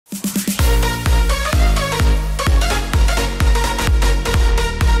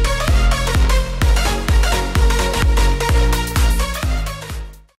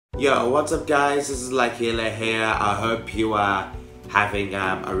Yo, what's up guys? This is Lakhile here. I hope you are having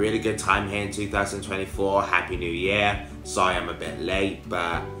a really good time here in 2024. Happy New Year. Sorry I'm a bit late,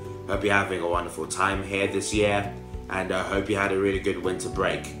 but hope you're having a wonderful time here this year. And I hope you had a really good winter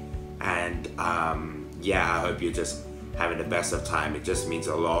break. And yeah, I hope you're just having the best of time. It just means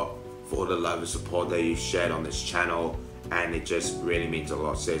a lot for all the love and support that you've shared on this channel. And it just really means a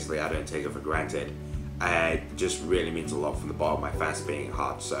lot. Seriously, I don't take it for granted. It just really means a lot from the bottom of my fast beating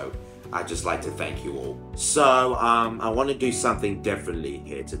heart. So I'd just like to thank you all. So I want to do something differently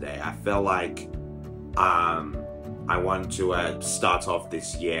here today. I feel like I want to start off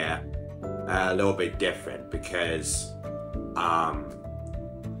this year a little bit different because I've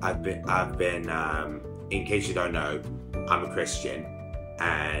been in case you don't know, I'm a Christian,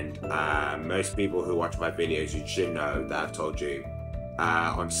 and most people who watch my videos, you should know that I've told you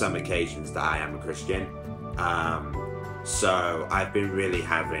on some occasions that I am a Christian. So I've been really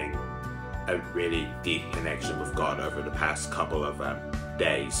having a really deep connection with God over the past couple of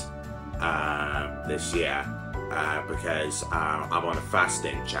days this year because I'm on a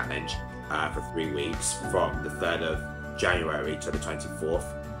fasting challenge for 3 weeks from the 3rd of January to the 24th.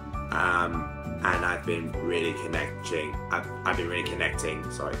 And I've been really connecting,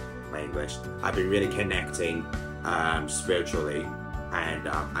 sorry, my English. I've been really connecting spiritually, and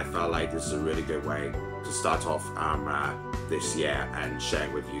I felt like this is a really good way to start off this year and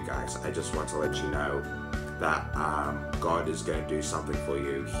sharing with you guys. I just want to let you know that God is going to do something for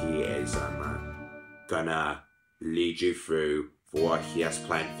you. He is gonna lead you through for what He has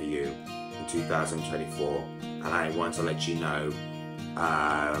planned for you in 2024, and I want to let you know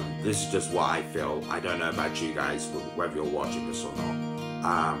this is just what I feel. I don't know about you guys, whether you're watching this or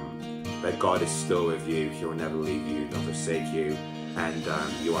not, but God is still with you. He'll never leave you nor forsake you, and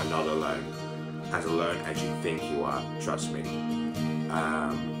you are not alone as you think you are. Trust me.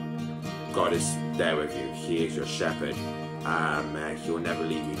 God is there with you. He is your shepherd. He'll never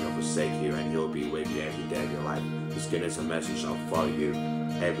leave you nor forsake you, and He'll be with you every day of your life. His goodness and mercy shall follow you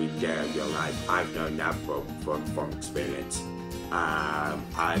every day of your life. I've known that from experience.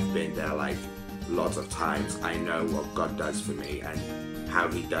 I've been there like lots of times. I know what God does for me and how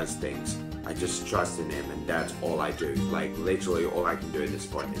He does things. I just trust in Him, and that's all I do. Like literally all I can do at this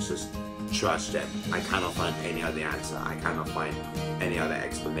point is just trust Him. I cannot find any other answer. I cannot find any other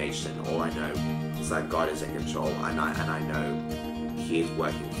explanation. All I know is that God is in control, and I know He is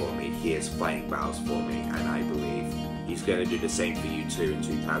working for me. He is fighting battles for me, and I believe He's going to do the same for you too in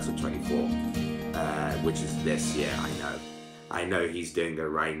 2024, which is this year. I know He's doing it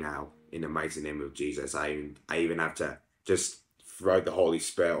right now in the mighty name of Jesus. I even have to just throw the Holy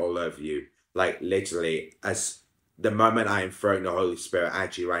Spirit all over you. Like literally, as the moment I am throwing the Holy Spirit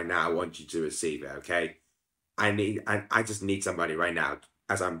at you right now, I want you to receive it, okay? I just need somebody right now.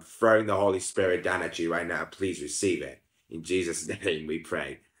 As I'm throwing the Holy Spirit down at you right now, please receive it. In Jesus' name we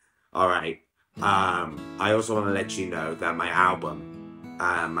pray. All right. I also want to let you know that my album,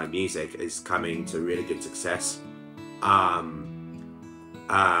 my music is coming to really good success. I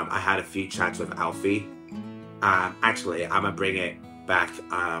had a few chats with Alfie. Actually, I'm gonna bring it back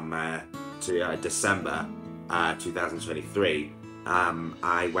to December 2023.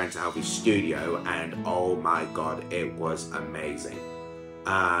 I went to Alfie's studio, and oh my God, it was amazing.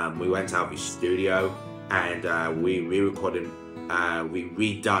 We went to Alfie's studio, and we re-recorded, we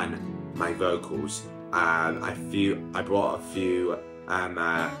redone my vocals. I brought a few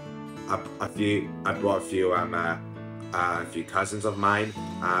cousins of mine,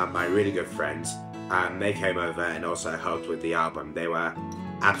 my really good friends. They came over and also helped with the album. They were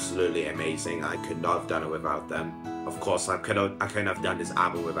absolutely amazing. I could not have done it without them. Of course, I couldn't have done this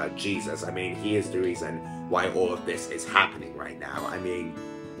album without Jesus. I mean, He is the reason why all of this is happening right now. I mean,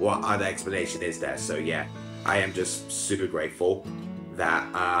 what other explanation is there? So yeah, I am just super grateful that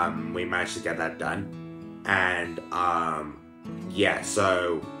we managed to get that done. And yeah,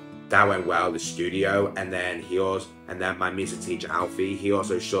 so that went well, the studio, and then my music teacher Alfie, he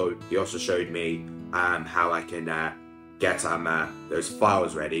also showed me how I can get those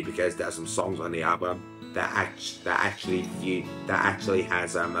files ready, because there's some songs on the album that actually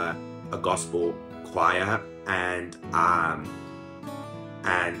has a gospel choir, and I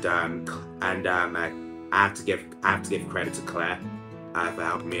have to give credit to Claire for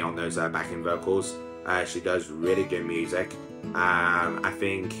helping me on those backing vocals. She does really good music. I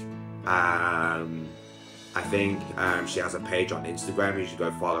think she has a page on Instagram. You should go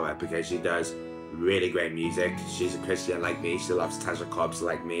follow her because she does really great music. She's a Christian like me. She loves Tasha Cobbs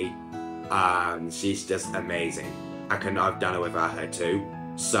like me. She's just amazing. I could not have done it without her too.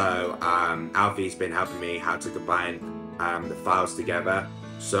 So Alfie's been helping me how to combine the files together.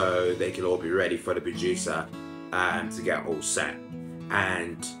 so they can all be ready for the producer to get all set.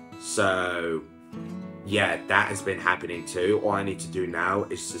 And so yeah, that has been happening too. All I need to do now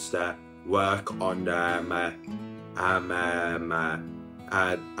is just work on the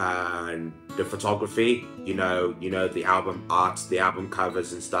photography, you know, the album art, the album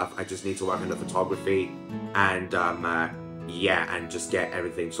covers and stuff. I just need to work on the photography and yeah, and just get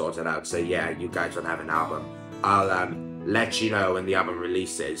everything sorted out. So yeah, you guys will have an album. I'll let you know when the album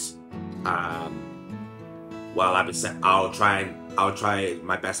releases. Well, I'll try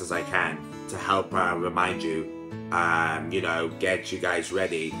my best as I can to help remind you, you know, get you guys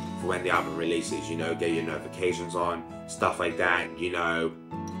ready for when the album releases, you know, get your notifications on, stuff like that, you know,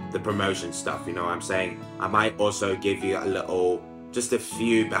 the promotion stuff, you know what I'm saying? I might also give you a little, just a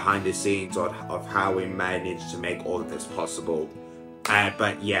few behind the scenes of how we managed to make all of this possible.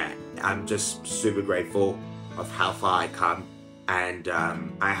 But yeah, I'm just super grateful of how far I come. And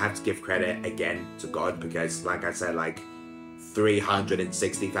I have to give credit again to God, because like I said, like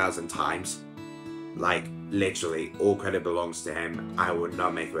 360,000 times, like literally all credit belongs to Him. I would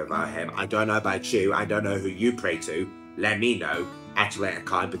not make it without Him. I don't know about you. I don't know who you pray to. Let me know. Actually, I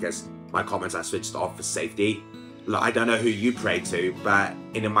can't, because my comments are switched off for safety. Look, I don't know who you pray to, but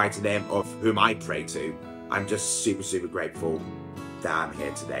in the mighty name of whom I pray to, I'm just super grateful that I'm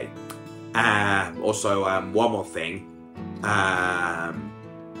here today. Also, one more thing. I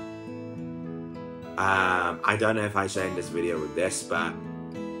don't know if I should end this video with this, but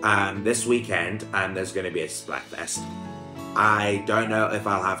this weekend there's going to be a Splatfest. I don't know if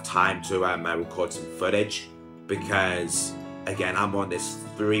I'll have time to record some footage, because again, I'm on this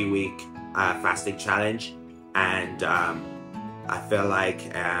 3-week fasting challenge, and I feel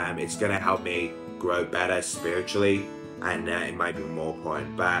like it's going to help me grow better spiritually, and it might be more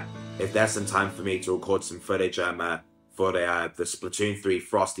important. But if there's some time for me to record some footage for the Splatoon 3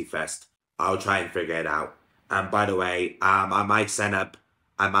 Frosty Fest, I'll try and figure it out. By the way, I might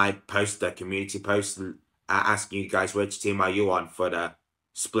post a community post asking you guys, which team are you on for the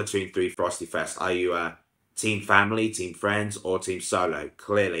Splatoon 3 Frosty Fest? Are you Team Family, Team Friends, or Team Solo?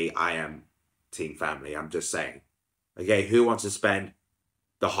 Clearly, I am Team Family. I'm just saying. Okay, who wants to spend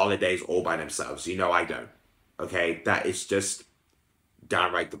the holidays all by themselves? You know I don't. Okay, that is just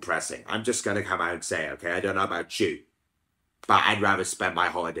downright depressing. I'm just going to come out and say, okay, I don't know about you, but I'd rather spend my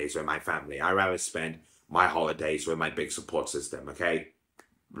holidays with my family. I'd rather spend my holidays with my big support system, okay?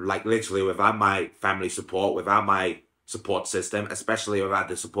 Like literally, without my family support, without my support system, especially without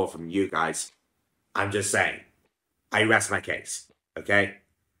the support from you guys, I'm just saying, I rest my case, okay?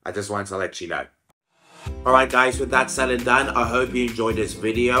 I just wanted to let you know. Alright guys, with that said and done, I hope you enjoyed this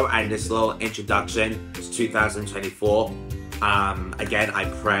video and this little introduction to 2024. Again, I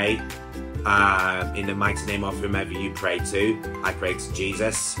pray in the mighty name of whomever you pray to. I pray to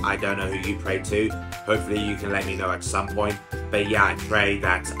Jesus. I don't know who you pray to. Hopefully you can let me know at some point. But yeah, I pray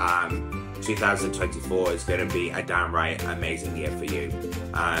that 2024 is going to be a downright amazing year for you.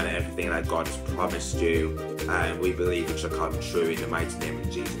 Everything that God has promised you, we believe it shall come true in the mighty name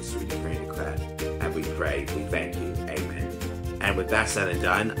of Jesus. We decree and declare, and we pray, we thank you. Amen. And with that said and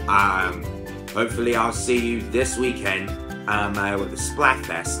done, hopefully I'll see you this weekend with the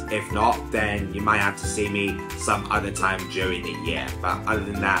Splatfest. If not, then you might have to see me some other time during the year. But other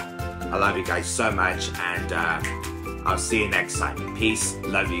than that, I love you guys so much, and I'll see you next time. Peace,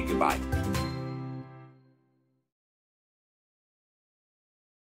 love you, goodbye.